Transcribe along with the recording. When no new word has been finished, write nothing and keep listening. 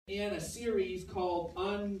in a series called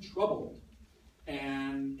Untroubled.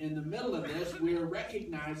 And in the middle of this, we're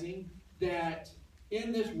recognizing that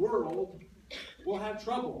in this world, we'll have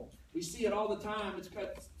trouble. We see it all the time. It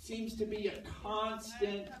seems to be a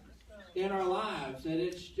constant in our lives, and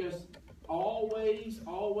it's just always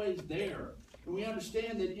there. And we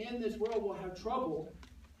understand that in this world we'll have trouble,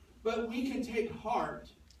 but we can take heart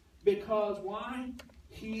because why?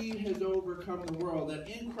 He has overcome the world. That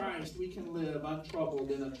in Christ we can live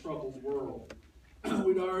untroubled in a troubled world.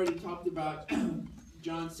 We'd already talked about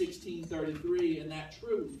John 16:33 and that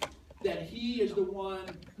truth, that He is the one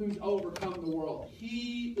who's overcome the world.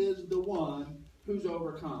 He is the one who's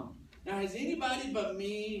overcome. Now, has anybody but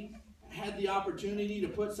me had the opportunity to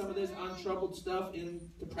put some of this untroubled stuff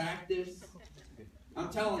into practice? I'm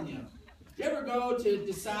telling you. You ever go to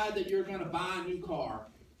decide that you're going to buy a new car,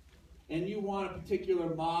 and you want a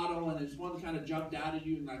particular model, and there's one kind of jumped out at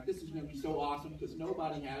you, and like, this is going to be so awesome because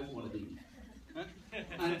nobody has one of these.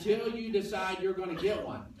 Until you decide you're going to get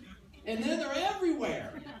one. And then they're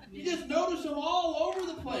everywhere. You just notice them all over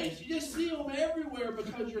the place. You just see them everywhere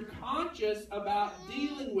because you're conscious about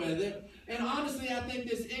dealing with it. And honestly, I think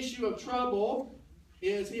this issue of trouble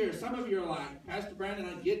is here. Some of you are like, Pastor Brandon,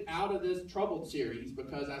 I get out of this troubled series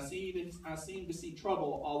because I seem to see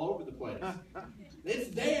trouble all over the place. It's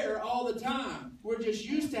there all the time. We're just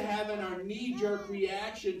used to having our knee-jerk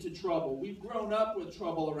reaction to trouble. We've grown up with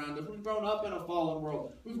trouble around us. We've grown up in a fallen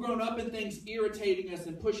world. We've grown up in things irritating us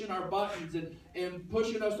and pushing our buttons and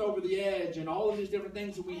pushing us over the edge and all of these different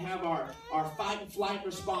things. And we have our fight and flight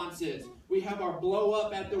responses. We have our blow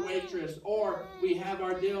up at the waitress, or we have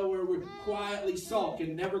our deal where we quietly sulk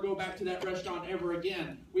and never go back to that restaurant ever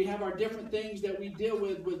again. We have our different things that we deal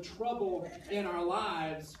with trouble in our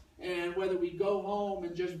lives. And whether we go home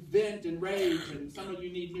and just vent and rage, and some of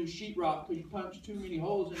you need new sheetrock because you punched too many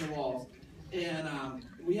holes in the walls. And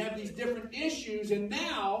we have these different issues, and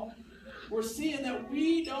now we're seeing that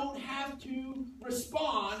we don't have to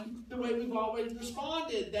respond the way we've always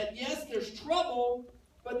responded. That yes, there's trouble,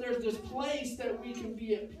 but there's this place that we can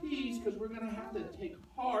be at peace because we're going to have to take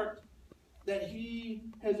heart that He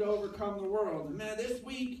has overcome the world. And man, this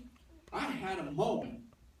week I had a moment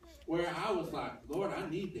where I was like, Lord, I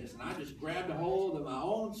need this. And I just grabbed a hold of my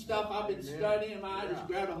own stuff I've been studying. I just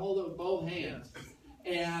grabbed a hold of it with both hands.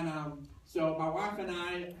 And so my wife and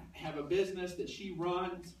I have a business that she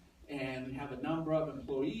runs, and we have a number of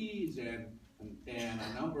employees, and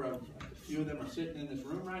a few of them are sitting in this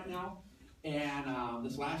room right now. And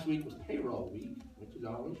this last week was payroll week, which is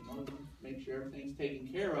always one to make sure everything's taken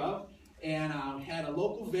care of. And had a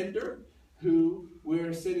local vendor who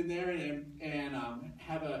we're sitting there and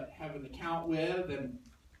have an account with, and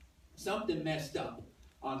something messed up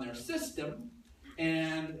on their system,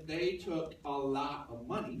 and they took a lot of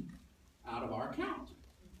money out of our account.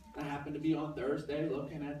 I happened to be on Thursday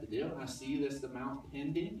looking at the deal, and I see this amount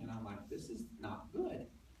pending, and I'm like, this is not good.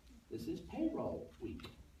 This is payroll week.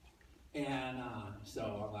 And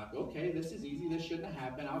so I'm like, okay, this is easy. This shouldn't have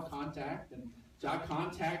happened. I'll contact. And so I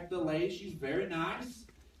contact the lady. She's very nice.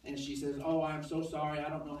 And she says, oh, I'm so sorry. I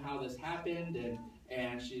don't know how this happened.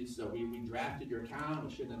 And so we drafted your account.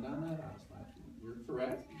 We shouldn't have done that. I was like, you're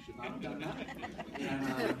correct. You should not have done that.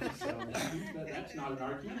 And so that's not an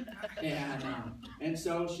argument. And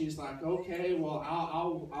so she's like, okay, well,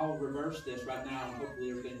 I'll reverse this right now, and hopefully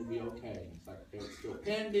everything will be okay. It's like, okay, it's still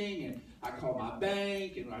pending. And I call my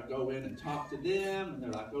bank, and I go in and talk to them, and they're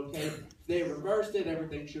like, okay, if they reversed it,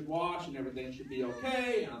 everything should wash, and everything should be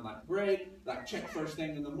okay. And I'm like, great. Like, check first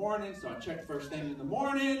thing in the morning. So I check first thing in the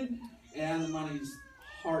morning, and the money's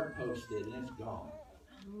hard posted, and it's gone.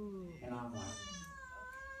 And I'm like,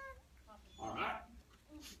 all right.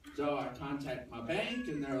 So I contact my bank,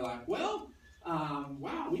 and they're like, well,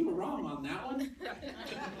 wow, we were wrong on that one.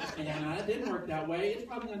 And it didn't work that way. It's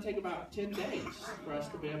probably going to take about 10 days for us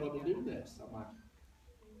to be able to do this. I'm like,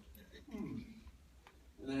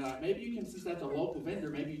 And they're like, maybe you can, since that's a local vendor,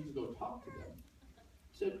 maybe you can go talk to them. I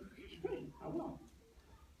said, great, I will.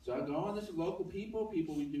 So I go on, this is local people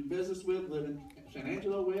we do business with, live in San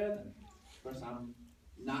Angelo with. And of course, I'm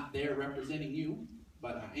not there representing you,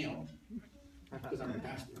 but I am, because I'm the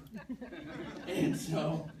pastor. And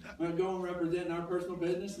so I go and represent our personal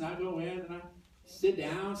business, and I go in and I sit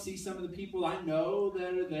down, see some of the people I know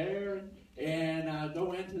that are there, and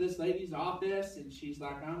go into this lady's office, and she's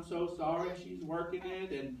like, I'm so sorry, she's working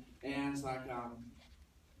it, and it's like,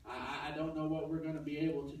 I don't know what we're going to be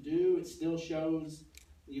able to do. It still shows,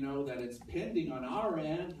 that it's pending on our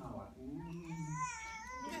end. I'm like,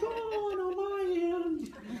 what's going on my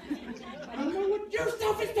end? I don't know what your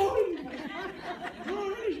stuff is doing.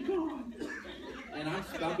 Oh, it's gone. And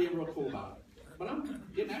I'm being real cool about it. but I'm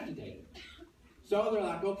getting agitated. So they're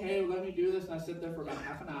like, okay, well, let me do this. And I sit there for about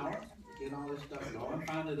half an hour, getting all this stuff going.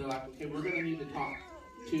 Finally, they're like, okay, we're going to need to talk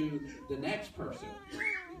to the next person.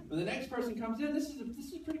 When the next person comes in, this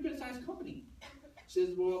is a pretty good-sized company.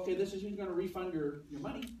 Says, well, okay, this is who's going to refund your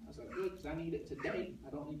money. I was like, good, because I need it today. I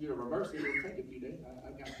don't need you to reverse it. It'll take a few days.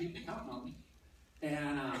 I've got people counting on me.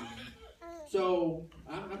 And so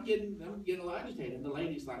I'm getting a little agitated. And the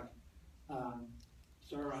lady's like,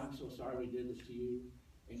 sir, I'm so sorry we did this to you.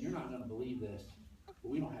 And you're not going to believe this, but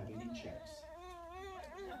we don't have any checks.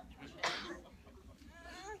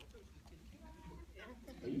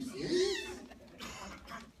 Are you serious?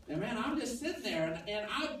 And man, I'm just sitting there, and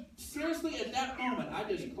I seriously, at that moment, I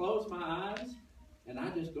just close my eyes, and I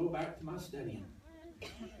just go back to my studying.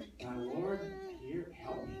 My Lord, here,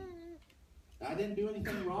 help me. I didn't do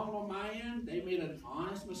anything wrong on my end. They made an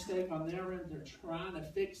honest mistake on their end. They're trying to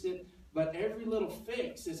fix it, but every little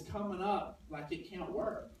fix is coming up like it can't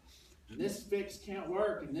work. And this fix can't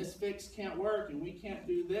work, and this fix can't work, and we can't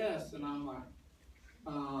do this. And I'm like,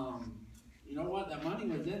 you know what? That money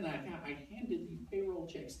was in that account. I handed these payroll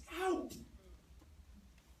checks out.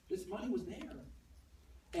 This money was there.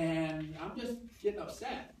 And I'm just getting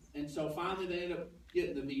upset. And so finally they end up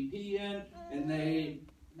getting the VP in, and they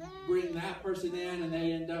bring that person in, and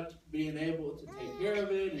they end up being able to take care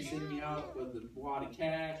of it and send me out with a wad of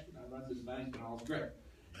cash. And I run to the bank, and all's great.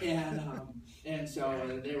 And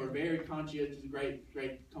so they were very conscientious,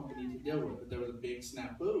 great company to deal with. But there was a big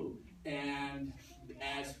snafu. And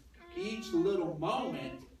as each little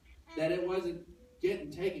moment that it wasn't getting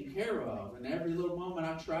taken care of, and every little moment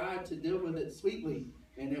I tried to deal with it sweetly,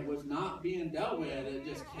 and it was not being dealt with, it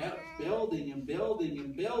just kept building and building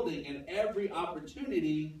and building, and every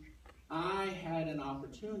opportunity, I had an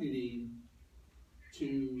opportunity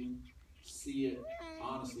to see it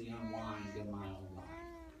honestly unwind in my own life.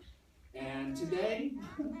 And today,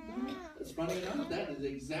 it's funny enough, that is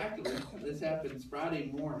exactly, this happens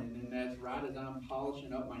Friday morning, and that's right as I'm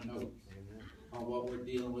polishing up my notes on what we're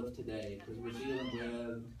dealing with today, because we're dealing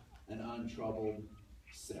with an untroubled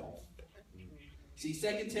self. See,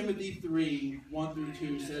 2 Timothy 3, 1 through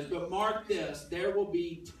 2 says, but mark this, there will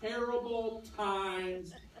be terrible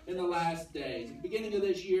times in the last days. At the beginning of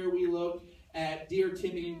this year, we looked at Dear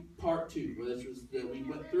Timmy Part 2, where we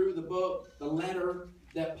went through the book, the letter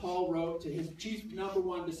that Paul wrote to his chief number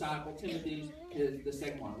one disciple, Timothy, is the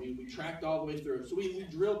second one. We tracked all the way through. So we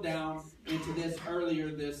drilled down into this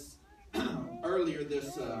earlier this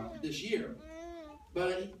year.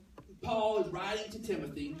 But Paul is writing to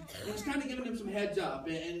Timothy, and he's kind of giving him some heads up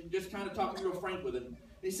and just kind of talking real frank with him. And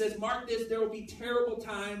he says, mark this, there will be terrible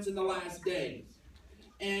times in the last days.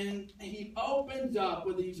 And he opens up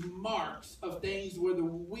with these marks of things where the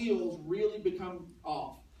wheels really become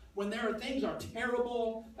off. When things are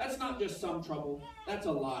terrible, that's not just some trouble, that's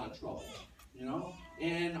a lot of trouble, you know?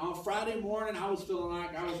 And on Friday morning, I was feeling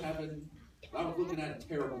like I was looking at a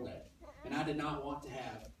terrible day. And I did not want to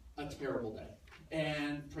have a terrible day.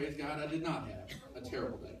 And praise God, I did not have a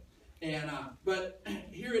terrible day. And but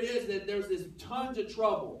here it is that there's this tons of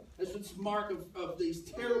trouble. This is mark of these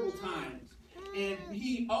terrible times. And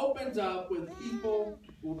he opens up with people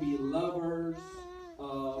will be lovers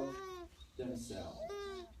of themselves.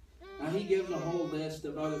 Now, he gives a whole list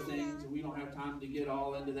of other things, and we don't have time to get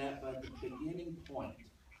all into that, but the beginning point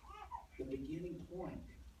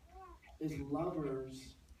is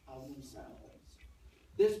lovers of themselves.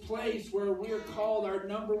 This place where we're called, our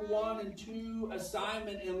number 1 and 2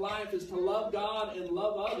 assignment in life is to love God and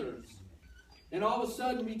love others. And all of a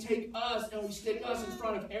sudden, we take us and we stick us in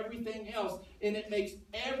front of everything else, and it makes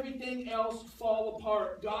everything else fall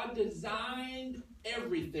apart. God designed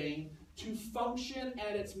everything to function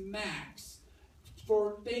at its max,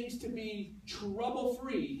 for things to be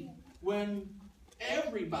trouble-free when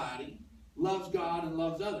everybody loves God and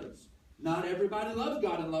loves others. Not everybody loves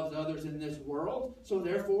God and loves others in this world, so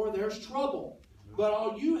therefore there's trouble. But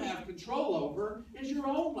all you have control over is your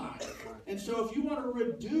own life. And so if you want to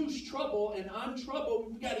reduce trouble and untrouble,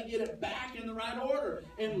 we've got to get it back in the right order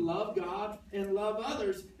and love God and love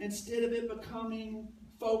others instead of it becoming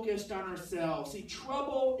focused on ourselves. See,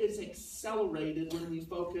 trouble is accelerated when we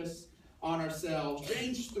focus on ourselves.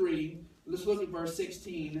 James 3, let's look at verse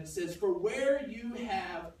 16. It says, for where you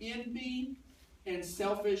have envy and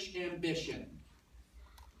selfish ambition.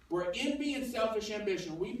 Where envy and selfish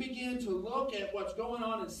ambition, we begin to look at what's going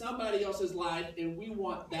on in somebody else's life, and we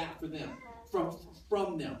want that for them,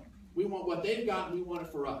 from them. We want what they've got, and we want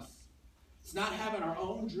it for us. It's not having our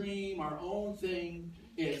own dream, our own thing.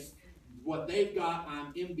 It's what they've got,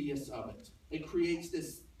 I'm envious of it. It creates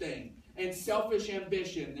this thing. and selfish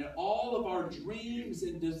ambition. That all of our dreams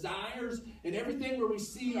and desires and everything where we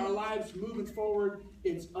see our lives moving forward,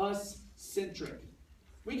 it's us-centric.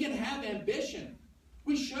 We can have ambition.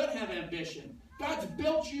 We should have ambition. God's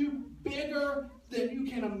built you bigger than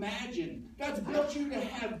you can imagine. God's built you to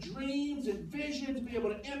have dreams and visions, be able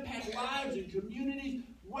to impact lives and communities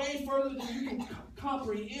way further than you can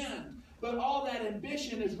comprehend. But all that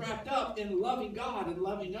ambition is wrapped up in loving God and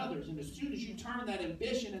loving others. And as soon as you turn that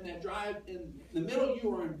ambition and that drive in the middle,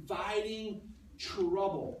 you are inviting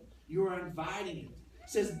trouble. You are inviting it. It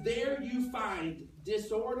says, there you find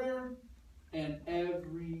disorder and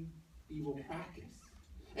every evil practice.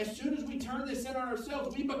 As soon as we turn this in on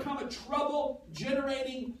ourselves, we become a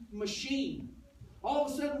trouble-generating machine. All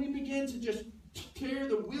of a sudden, we begin to just tear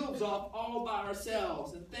the wheels off all by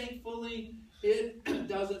ourselves. And thankfully, it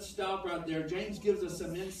doesn't stop right there. James gives us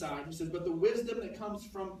some insight. He says, but the wisdom that comes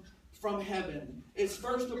from heaven is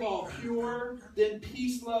first of all pure, then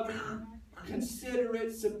peace-loving,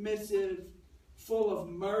 considerate, submissive, full of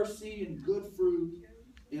mercy and good fruit,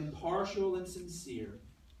 impartial and sincere.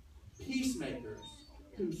 Peacemakers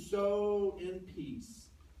who sow in peace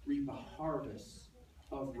reap a harvest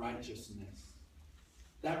of righteousness.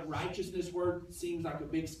 That righteousness word seems like a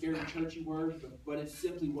big, scary, churchy word, but it's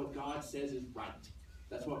simply what God says is right.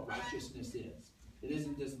 That's what righteousness is. It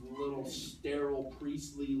isn't this little sterile,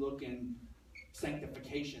 priestly-looking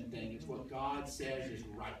sanctification thing. It's what God says is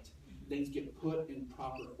right. Things get put in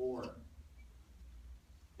proper order.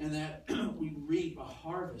 And that we reap a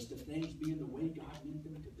harvest of things being the way God meant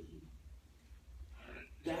them to be.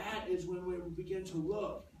 That is when we begin to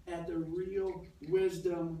look at the real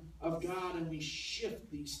wisdom of God, and we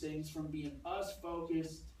shift these things from being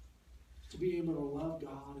us-focused to being able to love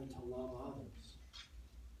God and to love others.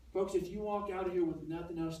 Folks, if you walk out of here with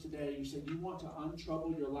nothing else today, you said you want to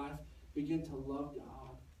untrouble your life, begin to love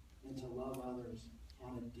God and to love others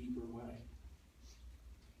on a deeper way.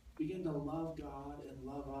 Begin to love God and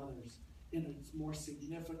love others in a more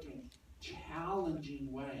significant,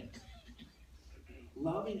 challenging way.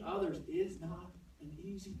 Loving others is not an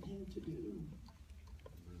easy thing to do.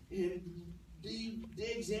 It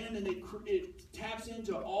digs in and it taps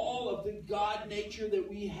into all of the God nature that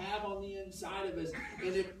we have on the inside of us,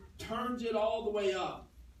 and it turns it all the way up.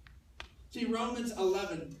 See, Romans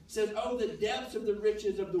 11 says, oh, the depths of the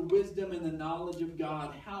riches of the wisdom and the knowledge of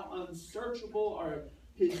God. How unsearchable are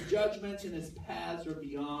his judgments, and his paths are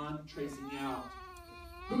beyond tracing out.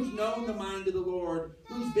 Who's known the mind of the Lord?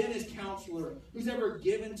 Who's been his counselor? Who's ever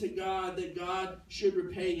given to God that God should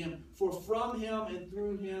repay him? For from him and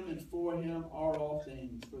through him and for him are all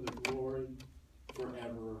things, for the glory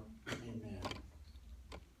forever. Amen.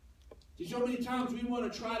 See, so many times we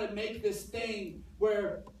want to try to make this thing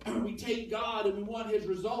where we take God and we want his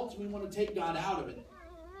results and we want to take God out of it.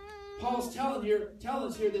 Paul's telling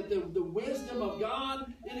us here that the wisdom of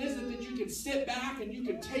God, it isn't that you can sit back and you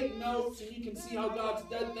can take notes and you can see how God's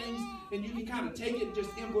done things and you can kind of take it and just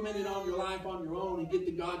implement it on your life on your own and get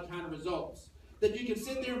the God kind of results. That you can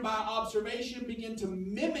sit there and by observation begin to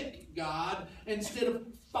mimic God instead of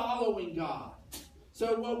following God.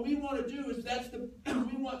 So what we want to do is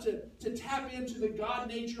we want to tap into the God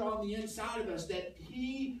nature on the inside of us, that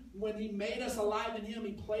when he made us alive in him,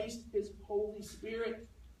 he placed his Holy Spirit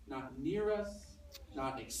not near us,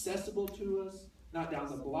 not accessible to us, not down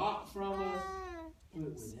the block from us, but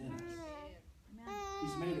within us.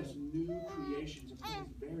 He's made us new creations and put his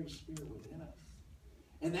very Spirit within us.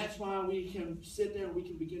 And that's why we can sit there and we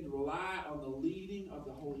can begin to rely on the leading of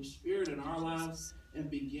the Holy Spirit in our lives and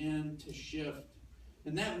begin to shift.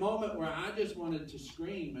 In that moment where I just wanted to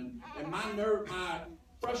scream, and my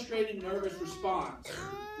frustrating, nervous response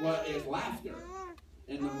is laughter.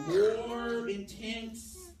 And the more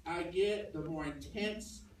intense I get, the more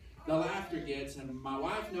intense the laughter gets. And my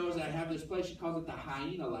wife knows I have this place, she calls it the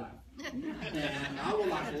hyena laugh. And I will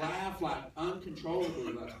laugh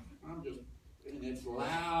uncontrollably. And it's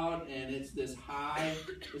loud, and it's this high,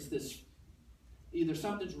 it's this, either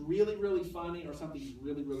something's really, really funny or something's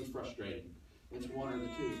really, really frustrating. It's one or the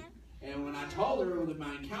two. And when I told her with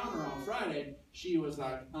my encounter on Friday, she was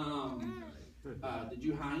like, did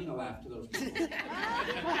you hyena laugh to those people? And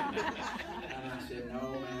I said, no,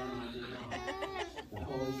 ma'am, I did not. The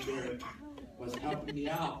Holy Spirit was helping me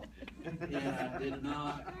out. And I did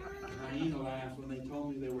not hyena laugh when they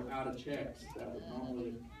told me they were out of checks. That would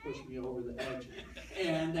normally push me over the edge.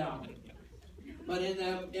 And but in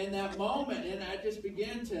that moment, and I just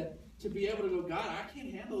began to be able to go, God, I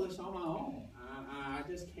can't handle this on my own. I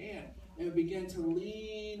just can't. And begin to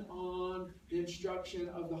lean on the instruction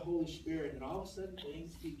of the Holy Spirit. And all of a sudden,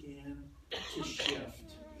 things began to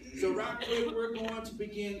shift. So right quick, we're going to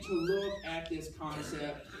begin to look at this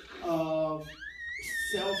concept of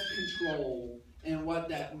self-control and what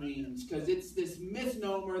that means. Because it's this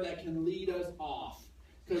misnomer that can lead us off.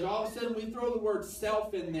 Because all of a sudden we throw the word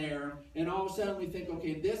self in there, and all of a sudden we think,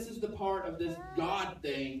 okay, this is the part of this God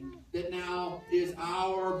thing that now is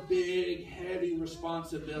our big, heavy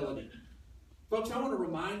responsibility. Folks, I want to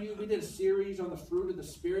remind you, we did a series on the fruit of the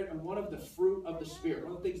Spirit, and one of the fruit of the Spirit,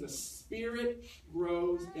 one of the things the Spirit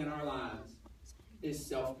grows in our lives is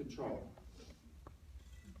self-control.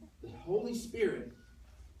 The Holy Spirit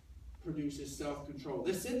produces self-control.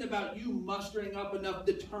 This isn't about you mustering up enough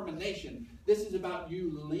determination. This is about you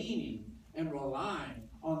leaning and relying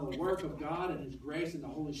on the work of God and His grace and the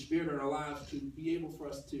Holy Spirit in our lives to be able for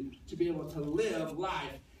us to be able to live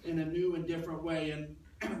life in a new and different way. And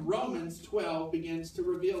Romans 12 begins to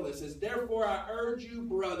reveal this. It says, therefore I urge you,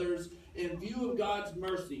 brothers, in view of God's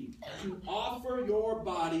mercy, to offer your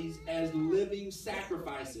bodies as living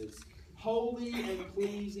sacrifices, holy and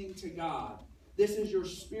pleasing to God. This is your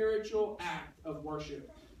spiritual act of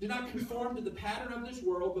worship. Do not conform to the pattern of this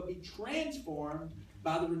world, but be transformed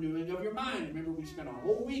by the renewing of your mind. Remember, we spent a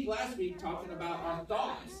whole week last week talking about our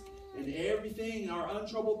thoughts and everything, our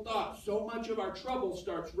untroubled thoughts. So much of our trouble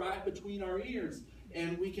starts right between our ears.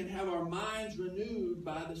 And we can have our minds renewed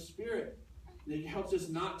by the Spirit. And it helps us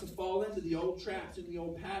not to fall into the old traps and the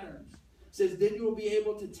old patterns. It says, then you will be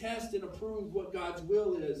able to test and approve what God's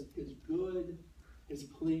will is, His good, His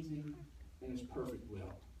pleasing, and His perfect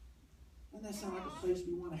will. Doesn't that sound like a place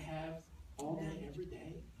we want to have all day, every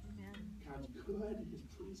day? God's good, His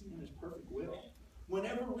pleasing, and His perfect will.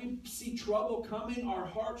 Whenever we see trouble coming, our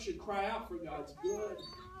heart should cry out for God's good,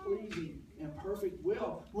 pleasing, and perfect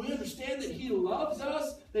will. We understand that He loves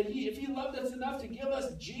us, that if He loved us enough to give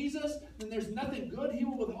us Jesus, then there's nothing good He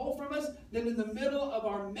will withhold from us. Then in the middle of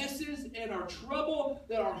our messes and our trouble,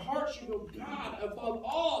 that our heart should go, God, above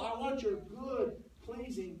all, I want your good,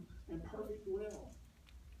 pleasing, and perfect will.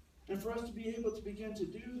 And for us to be able to begin to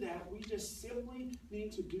do that, we just simply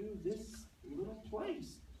need to do this little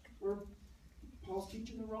place where Paul's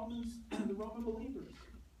teaching the Roman believers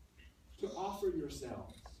to offer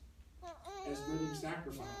yourselves as living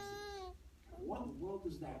sacrifices. What in the world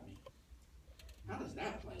does that mean? How does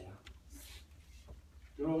that play out?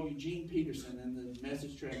 Good old Eugene Peterson in the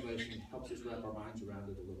Message translation helps us wrap our minds around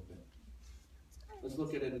it a little bit. Let's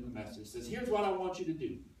look at it in the Message. It says, here's what I want you to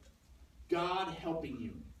do. God helping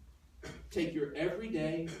you. Take your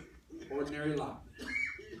everyday, ordinary life.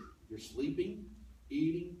 You're sleeping,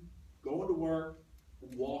 eating, going to work,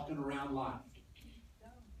 and walking around life.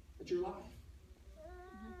 That's your life.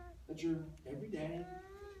 That's your everyday,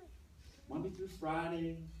 Monday through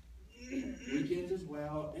Friday, weekends as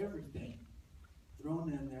well, everything thrown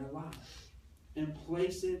in their life. And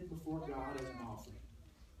place it before God as an offering.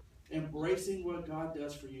 Embracing what God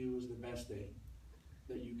does for you is the best thing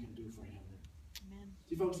that you can do for Him. Amen.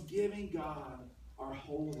 See, folks, giving God our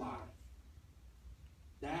whole life,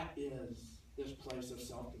 that is this place of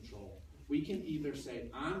self-control. We can either say,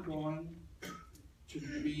 I'm going to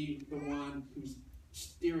be the one who's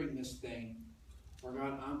steering this thing, or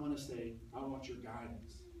God, I'm going to say, I want your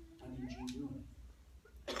guidance. I need you doing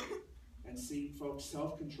it. And see, folks,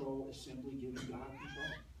 self-control is simply giving God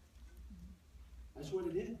control. That's what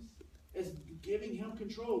it is. It's giving Him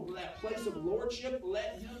control. That place of lordship,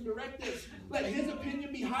 let Him direct us. Let His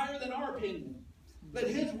opinion be higher than our opinion. Let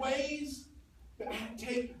His ways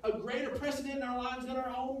take a greater precedent in our lives than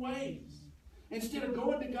our own ways. Instead of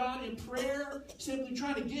going to God in prayer, simply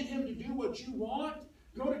trying to get Him to do what you want,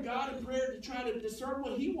 go to God in prayer to try to discern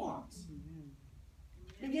what He wants.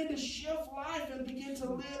 Begin to shift life and begin to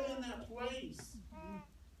live in that place.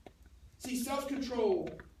 See, self-control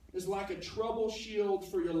is like a trouble shield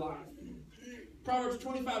for your life. Proverbs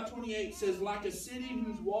 25:28 says, like a city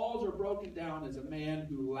whose walls are broken down is a man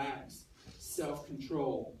who lacks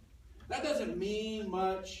self-control. That doesn't mean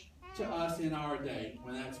much to us in our day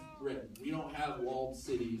when that's written. We don't have walled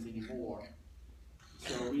cities anymore.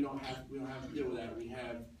 So we don't have to deal with that. We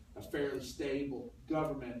have a fairly stable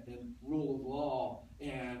government and rule of law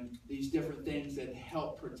and these different things that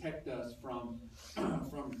help protect us from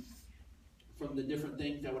the different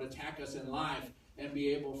things that would attack us in life and be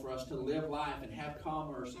able for us to live life and have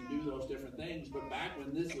commerce and do those different things. But back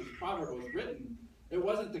when this proverb was written, it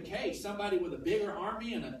wasn't the case. Somebody with a bigger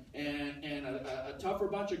army and a tougher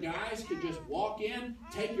bunch of guys could just walk in,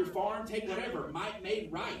 take your farm, take whatever, might made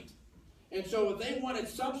right. And so if they wanted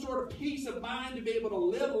some sort of peace of mind to be able to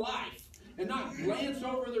live life and not glance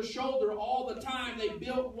over their shoulder all the time, they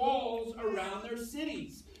built walls around their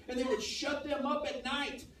cities. And they would shut them up at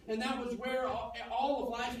night. And that was where all of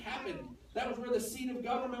life happened. That was where the seat of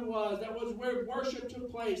government was. That was where worship took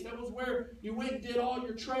place. That was where you went and did all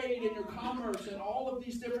your trade and your commerce and all of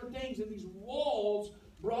these different things. And these walls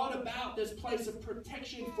brought about this place of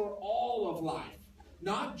protection for all of life.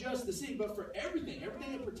 Not just the city, but for everything.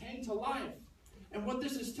 Everything that pertained to life. And what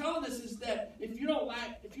this is telling us is that if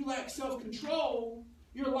you lack self-control,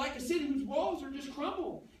 you're like a city whose walls are just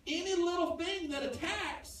crumbled. Any little thing that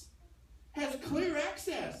attacks has clear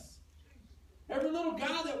access. Every little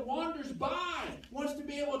guy that wanders by wants to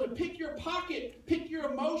be able to pick your pocket, pick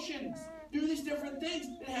your emotions, do these different things.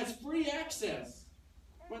 It has free access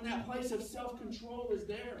when that place of self-control is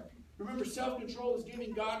there. Remember, self-control is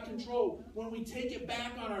giving God control. When we take it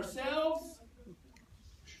back on ourselves,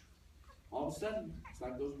 all of a sudden, it's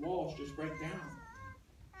like those walls just break down.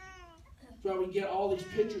 That's why we get all these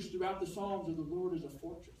pictures throughout the Psalms of the Lord as a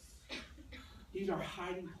fortress. He's our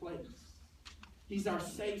hiding place. He's our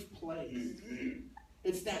safe place.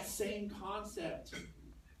 It's that same concept.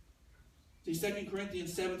 See, 2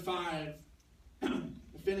 Corinthians 7:5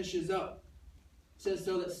 finishes up. It says,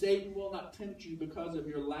 so that Satan will not tempt you because of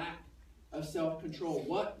your lack of self-control.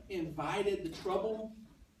 What invited the trouble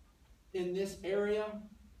in this area?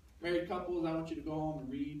 Married couples, I want you to go home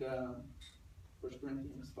and read 1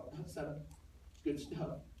 Corinthians 7. It's good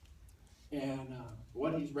stuff. And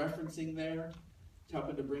what he's referencing there, it's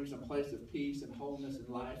helping to bring some place of peace and wholeness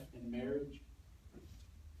in life and marriage.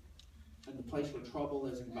 And the place where trouble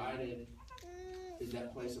is invited is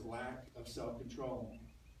that place of lack of self-control.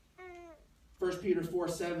 1 Peter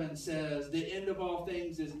 4:7 says, the end of all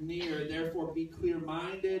things is near, therefore be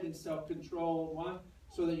clear-minded and self-controlled. Why?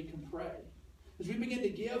 So that you can pray. As we begin to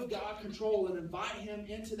give God control and invite Him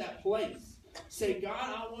into that place, say, God,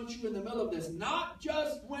 I want you in the middle of this. Not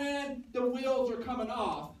just when the wheels are coming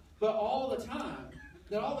off, but all the time.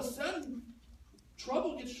 Then all of a sudden,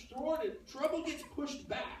 trouble gets thwarted. Trouble gets pushed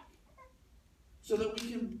back. So that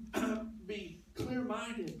we can be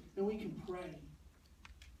clear-minded and we can pray.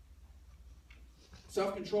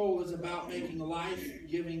 Self-control is about making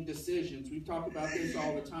life-giving decisions. We talk about this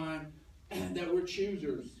all the time, that we're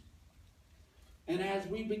choosers. And as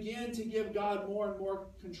we begin to give God more and more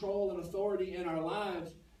control and authority in our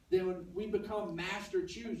lives, then we become master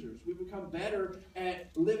choosers. We become better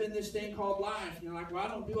at living this thing called life. And you're like, well, I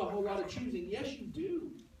don't do a whole lot of choosing. Yes, you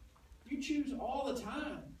do. You choose all the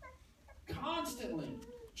time. Constantly.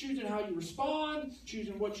 Choosing how you respond,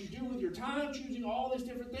 choosing what you do with your time, choosing all these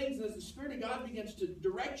different things. And as the Spirit of God begins to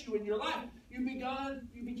direct you in your life, you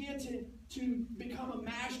begin to become a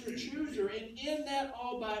master chooser. And in that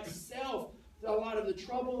all by itself, a lot of the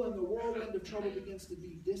trouble and the whirlwind of trouble begins to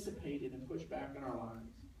be dissipated and pushed back in our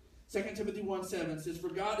lives. 2 Timothy 1:7 says, for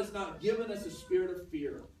God has not given us a spirit of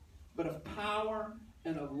fear, but of power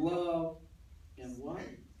and of love and what?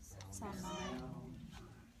 Sound.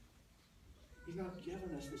 He's not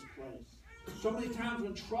given us this place. So many times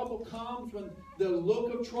when trouble comes, when the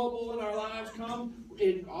look of trouble in our lives comes,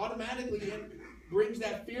 it automatically brings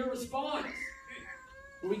that fear response.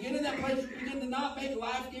 When we get in that place, we begin to not make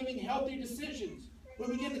life-giving, healthy decisions. We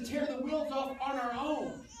begin to tear the wheels off on our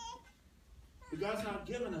own. But God's not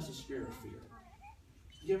given us a spirit of fear.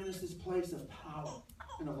 He's given us this place of power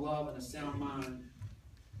and of love and a sound mind.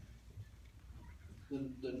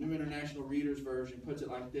 The New International Reader's Version puts it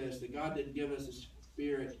like this, that God didn't give us a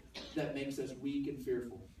spirit that makes us weak and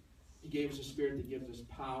fearful. He gave us a spirit that gives us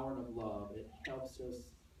power and of love. It helps us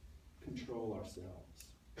control ourselves.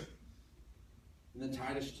 And then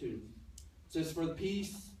Titus 2 says, for the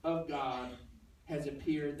peace of God has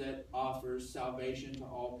appeared that offers salvation to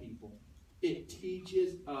all people. It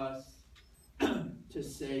teaches us to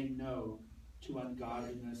say no to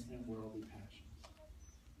ungodliness and worldly passions.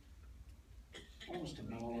 I want us to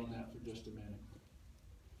mull on that for just a minute.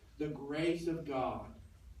 The grace of God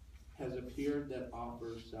has appeared that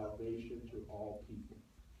offers salvation to all people.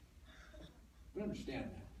 We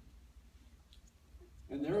understand that.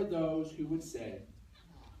 And there are those who would say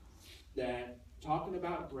that talking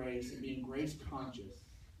about grace and being grace conscious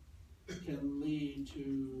can lead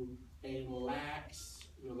to a lax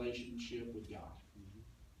relationship with God.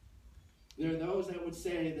 There are those that would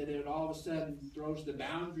say that it all of a sudden throws the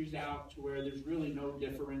boundaries out to where there's really no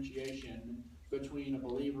differentiation between a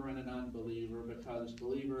believer and an unbeliever, because the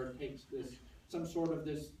believer takes some sort of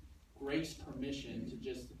this grace permission to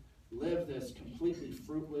just live this completely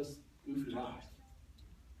fruitless, goofy life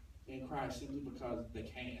in Christ simply because they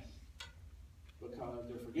can, because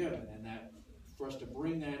they're forgiven. And that for us to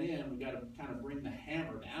bring that in, we got to kind of bring the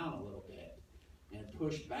hammer down a little bit and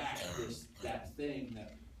push back that thing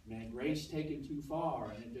that, man, grace taken too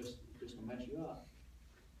far, and it just will mess you up.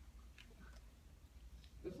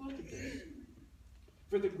 Let's look at this.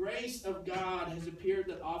 For the grace of God has appeared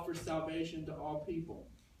that offers salvation to all people.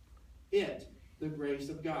 It, the grace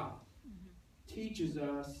of God, teaches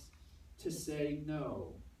us to say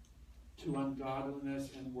no to ungodliness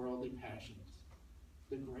and worldly passions.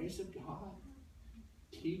 The grace of God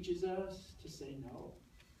teaches us to say no.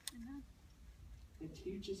 It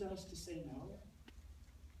teaches us to say no.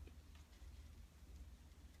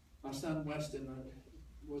 My son Weston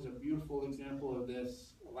was a beautiful example of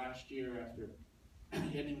this last year after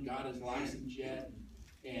he hadn't even got his license yet.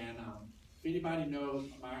 And if anybody knows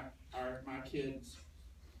my kids,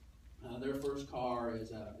 their first car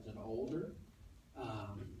is an older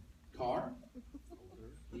car.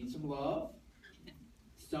 Needs some love.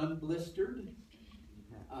 Sun blistered.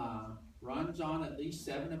 Runs on at least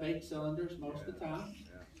 7 of 8 cylinders most of the time.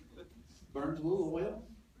 Burns a little oil.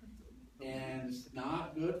 And it's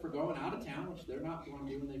not good for going out of town, which they're not going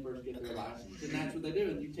to do when they first get their license. And that's what they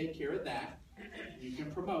do. And you take care of that. You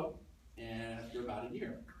can promote. And after about a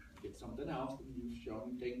year, get something else, and you show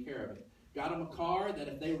them you've taken care of it. Got them a car that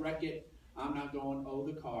if they wreck it, I'm not going, oh,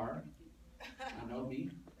 the car. I know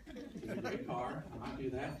me. It's a great car. I might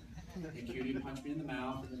do that. And Cutie punch me in the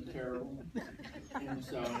mouth, and it's terrible. And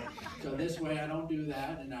so this way I don't do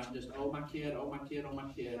that, and I'm just, oh, my kid, oh, my kid, oh,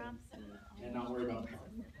 my kid. And not worry about the car.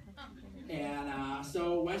 And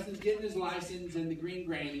so Weston's getting his license in the Green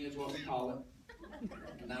Granny is what we call it.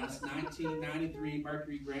 And that's 1993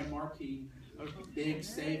 Mercury Grand Marquis, big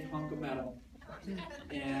safe hunk of metal.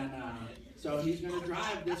 And so he's going to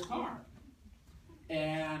drive this car.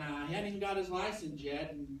 And he hadn't even got his license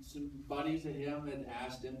yet, and some buddies of him had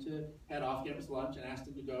asked him to head off-campus lunch and asked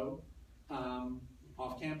him to go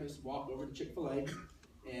off-campus, walk over to Chick-fil-A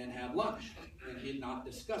and have lunch. And he had not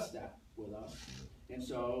discussed that with us. And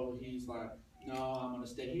so he's like, no, I'm going to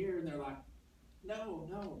stay here. And they're like,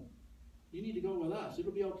 no, you need to go with us.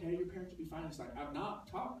 It'll be okay. Your parents will be fine. It's like, I've not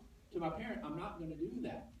talked to my parent. I'm not going to do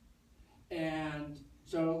that. And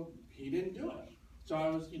so he didn't do it. So I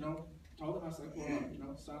was, told him, I was like,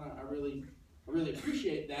 well, son, I really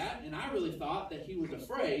appreciate that. And I really thought that he was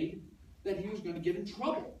afraid that he was going to get in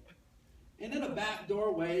trouble. And in a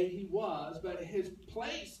backdoor way, he was. But his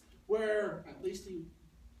place where at least he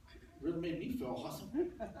really made me feel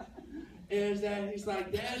awesome is that he's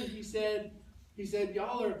like, Dad, he said,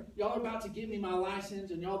 y'all are about to give me my license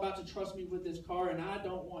and y'all about to trust me with this car, and I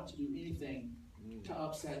don't want to do anything to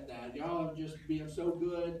upset that. Y'all are just being so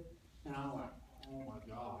good. And I'm like, oh my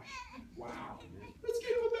gosh, wow. Let's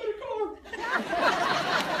get him a better car.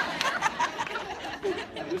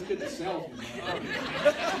 Let's get the salesman.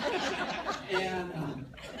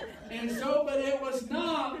 And so, but it was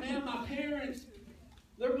not, man, my parents,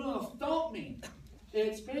 they're going to thump me.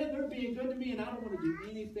 It's, man, they're being good to me, and I don't want to do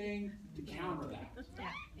anything to counter that.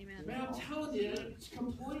 Yeah, amen. Man, I'm telling you, it's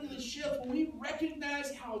completely shift. When we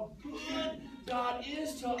recognize how good God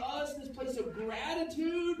is to us, this place of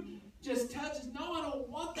gratitude just touches. No, I don't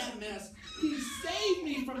want that mess. He saved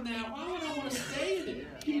me from that. Why would I want to stay in it?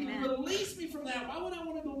 He released me from that. Why would I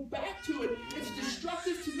want to go back to it? It's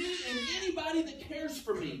destructive to me and anybody that cares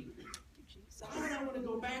for me. Why would I want to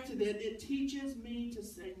go back to that? It teaches me to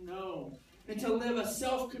say no and to live a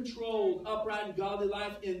self-controlled, upright, and godly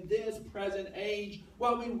life in this present age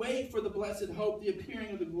while we wait for the blessed hope, the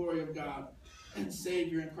appearing of the glory of God and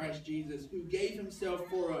Savior in Christ Jesus, who gave himself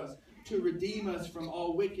for us to redeem us from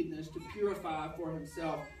all wickedness, to purify for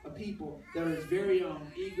himself a people that are his very own,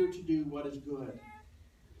 eager to do what is good.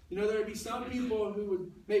 There would be some people who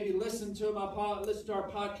would maybe listen to our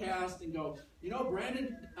podcast and go,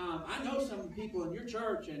 Brandon, I know some people in your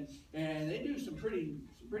church, and they do some pretty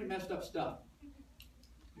messed up stuff.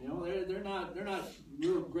 They're not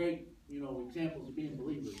real great, examples of being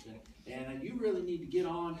believers. And you really need to get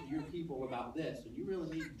on to your people about this, and you really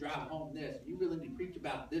need to drive home this, and you really need to preach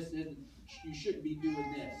about this, and you shouldn't be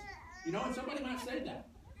doing this. And somebody might say that.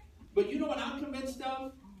 But you know what I'm convinced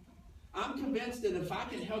of? I'm convinced that if I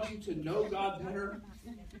can help you to know God better,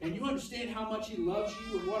 and you understand how much he loves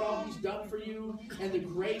you and what all he's done for you, and the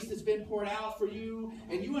grace that's been poured out for you,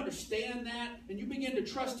 and you understand that, and you begin to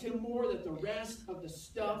trust him more, that the rest of the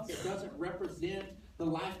stuff that doesn't represent the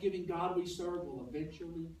life-giving God we serve will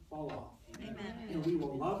eventually fall off. Amen. And we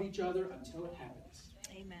will love each other until it happens.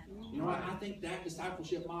 Amen. You know what? I think that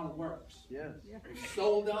discipleship model works. Yes. We've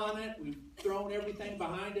sold on it. We've thrown everything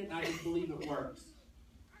behind it, and I just believe it works.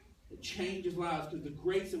 It changes lives because the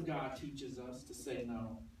grace of God teaches us to say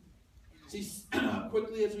no. See,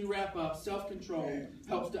 quickly as we wrap up, self-control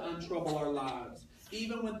helps to untrouble our lives.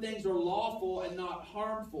 Even when things are lawful and not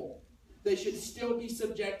harmful, they should still be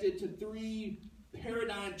subjected to 3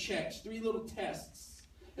 paradigm checks, 3 little tests.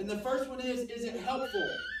 And the first one is it helpful?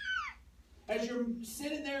 As you're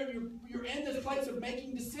sitting there and you're in this place of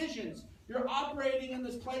making decisions, you're operating in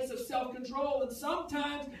this place of self-control, and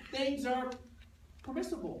sometimes things are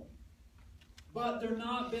permissible, but they're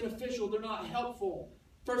not beneficial, they're not helpful.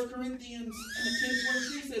 1 Corinthians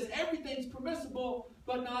 10:23 says everything's permissible,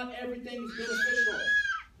 but not everything is beneficial.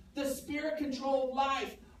 The Spirit-controlled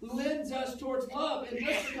life lends us towards love, and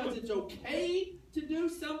just because it's okay to do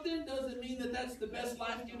something doesn't mean that that's the best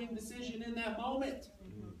life-giving decision in that moment.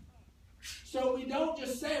 So we don't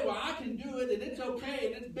just say, well, I can do it, and it's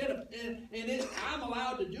okay, and I'm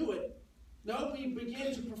allowed to do it. No, we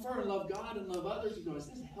begin to prefer and love God and love others and go, is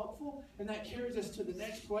this helpful? And that carries us to the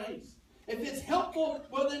next place. If it's helpful,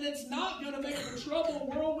 well, then it's not going to make the trouble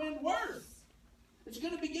whirlwind worse. It's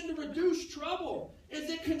going to begin to reduce trouble. Is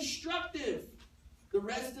it constructive? The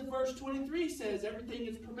rest of verse 23 says everything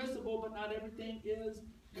is permissible, but not everything is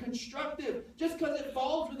constructive. Just because it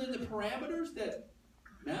falls within the parameters that,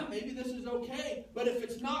 now maybe this is okay, but if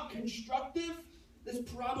it's not constructive, this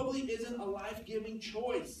probably isn't a life-giving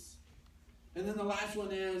choice. And then the last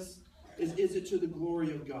one is it to the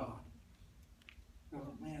glory of God?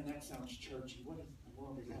 Oh, man, that sounds churchy. What in the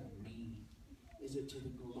world does that mean? Is it to the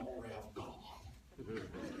glory of God?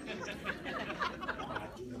 I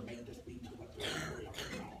do not make this be to the glory of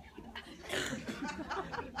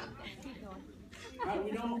God.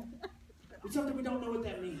 Right, it's something we don't know what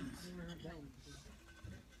that means.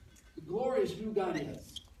 The glory is who God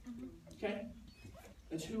is. Okay?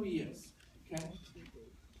 That's who He is. Okay?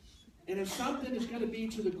 And if something is going to be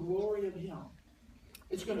to the glory of Him,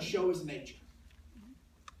 it's going to show His nature.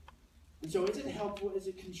 And so is it helpful? Is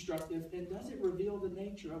it constructive? And does it reveal the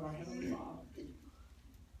nature of our Heavenly Father?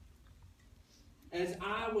 As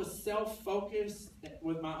I was self-focused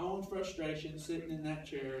with my own frustration sitting in that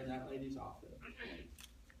chair in that lady's office,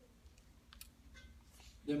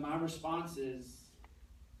 then my response is,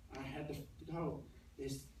 I had to go,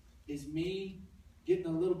 is me getting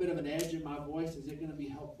a little bit of an edge in my voice, is it going to be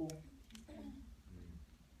helpful?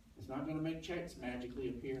 It's not going to make checks magically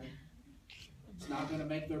appear. It's not going to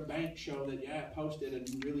make their bank show that, yeah, it posted and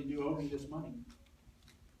you really do owe me this money.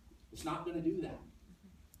 It's not going to do that.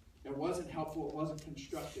 It wasn't helpful, it wasn't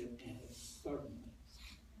constructive, and it certainly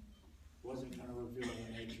wasn't going to reveal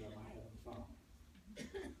the nature of my Heavenly Father.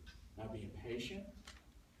 Now being patient,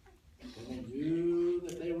 and they knew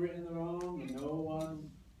that they were in the wrong, and no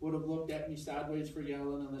one would have looked at me sideways for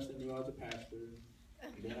yelling unless they knew I was a pastor.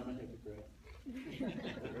 And then I'm a hypocrite.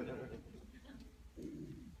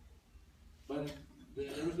 But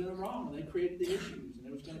they was in the wrong, and they created the issues, and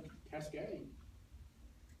it was going to cascade.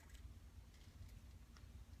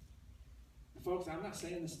 And folks, I'm not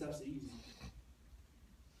saying this stuff's easy.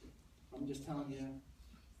 I'm just telling you,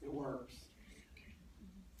 it works.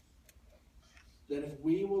 That if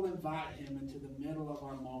we will invite Him into the middle of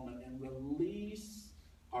our moment and release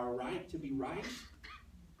our right to be right,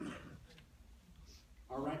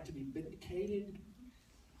 our right to be vindicated,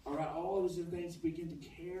 all right, all of those things, begin to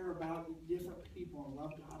care about different people and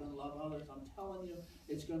love God and love others. I'm telling you,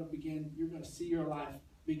 it's going to begin, you're going to see your life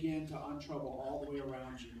begin to untrouble all the way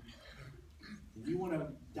around you. If you want to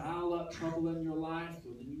dial up trouble in your life,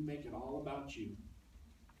 well, then you make it all about you.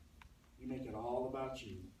 You make it all about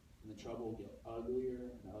you, and the trouble will get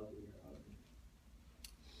uglier and uglier and uglier.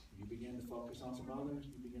 You begin to focus on some others,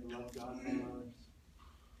 you begin to love God and love others,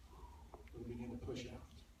 it'll begin to push out.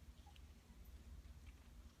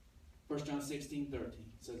 1 John 16:13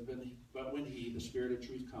 says, but when He, the Spirit of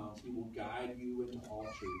truth, comes, He will guide you into all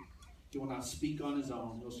truth. He will not speak on His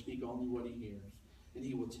own. He'll speak only what He hears. And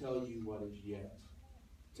He will tell you what is yet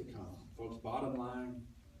to come. Folks, bottom line,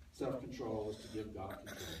 self-control is to give God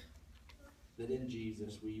control. That in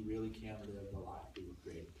Jesus, we really can live the life we were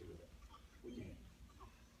created to live. We can.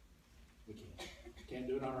 We can. Can't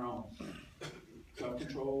do it on our own.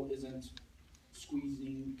 Self-control isn't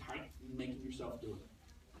squeezing tight and making yourself do it.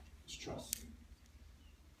 It's trust.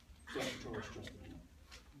 Self-control is trusting Him.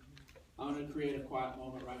 I'm going to create a quiet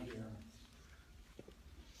moment right here.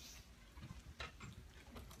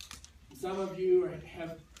 Some of you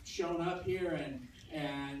have shown up here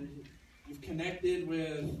and you've connected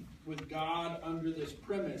with God under this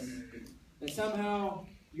premise that somehow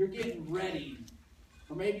you're getting ready.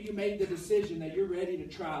 Or maybe you made the decision that you're ready to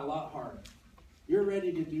try a lot harder. You're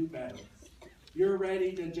ready to do better. You're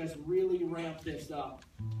ready to just really ramp this up.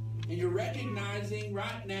 And you're recognizing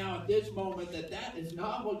right now at this moment that that is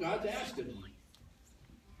not what God's asked of you.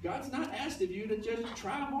 God's not asked of you to just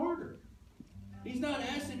try harder. He's not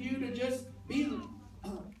asked of you to just be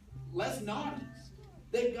less naughty.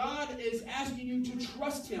 That God is asking you to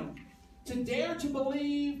trust Him. To dare to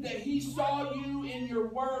believe that He saw you in your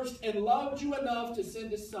worst and loved you enough to send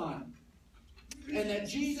His Son. And that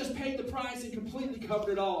Jesus paid the price and completely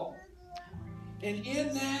covered it all. And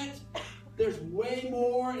in that, there's way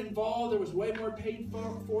more involved. There was way more paid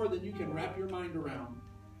for than you can wrap your mind around.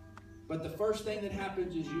 But the first thing that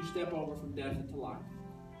happens is you step over from death into life.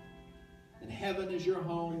 And heaven is your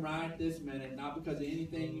home right this minute. Not because of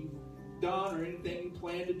anything you've done or anything you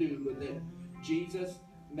plan to do, but that Jesus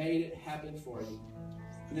made it happen for you.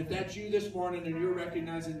 And if that's you this morning and you're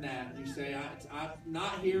recognizing that, you say, I'm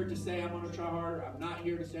not here to say I'm going to try harder. I'm not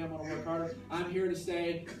here to say I'm going to work harder. I'm here to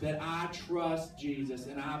say that I trust Jesus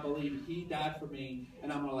and I believe He died for me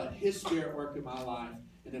and I'm going to let His Spirit work in my life.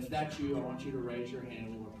 And if that's you, I want you to raise your hand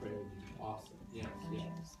and we will pray with you. Awesome. Yes,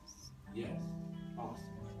 yes. Yes. Awesome.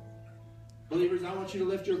 Believers, I want you to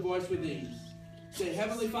lift your voice with these. Say,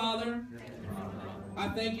 Heavenly Father, I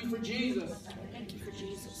thank you for Jesus.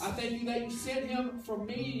 I thank you that you sent Him for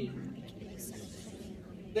me.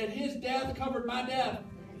 That His death covered my death.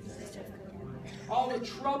 All the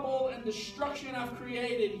trouble and destruction I've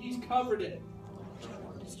created, He's covered it.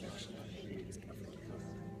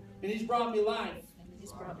 And He's brought me life.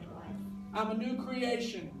 I'm a new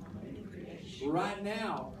creation right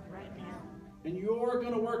now. And you're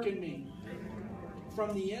going to work in me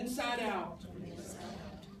from the inside out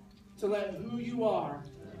to let who you are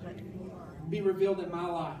be revealed in my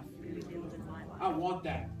life. I want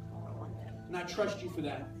that. And I trust you for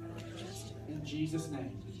that. In Jesus'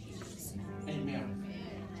 name. Amen.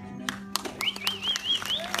 Amen.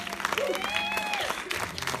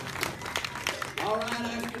 All right,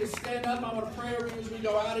 I ask you to stand up. I want to pray over you as we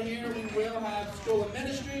go out of here. We will have School of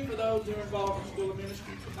Ministry for those who are involved in School of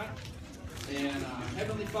Ministry tonight. And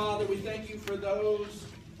Heavenly Father, we thank you for those,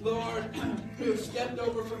 Lord, who have stepped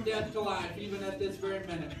over from death to life, even at this very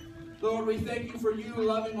minute. Lord, we thank you for you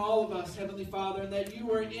loving all of us, Heavenly Father, and that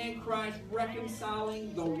you are in Christ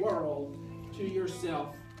reconciling the world to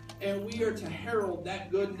yourself. And we are to herald that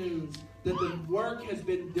good news, that the work has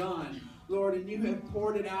been done, Lord, and you have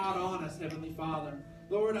poured it out on us, Heavenly Father.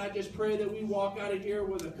 Lord, I just pray that we walk out of here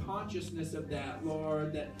with a consciousness of that,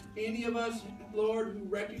 Lord, that any of us, Lord, who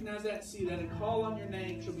recognize that and see that and call on your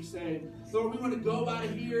name shall be saved. Lord, we want to go out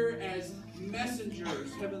of here as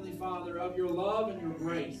messengers, Heavenly Father, of your love and your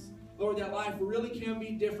grace. Lord, that life really can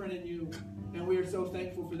be different in you, and we are so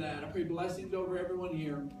thankful for that. I pray blessings over everyone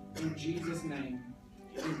here. In Jesus' name,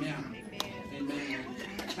 amen. Amen.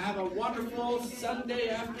 Have a wonderful Sunday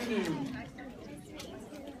afternoon.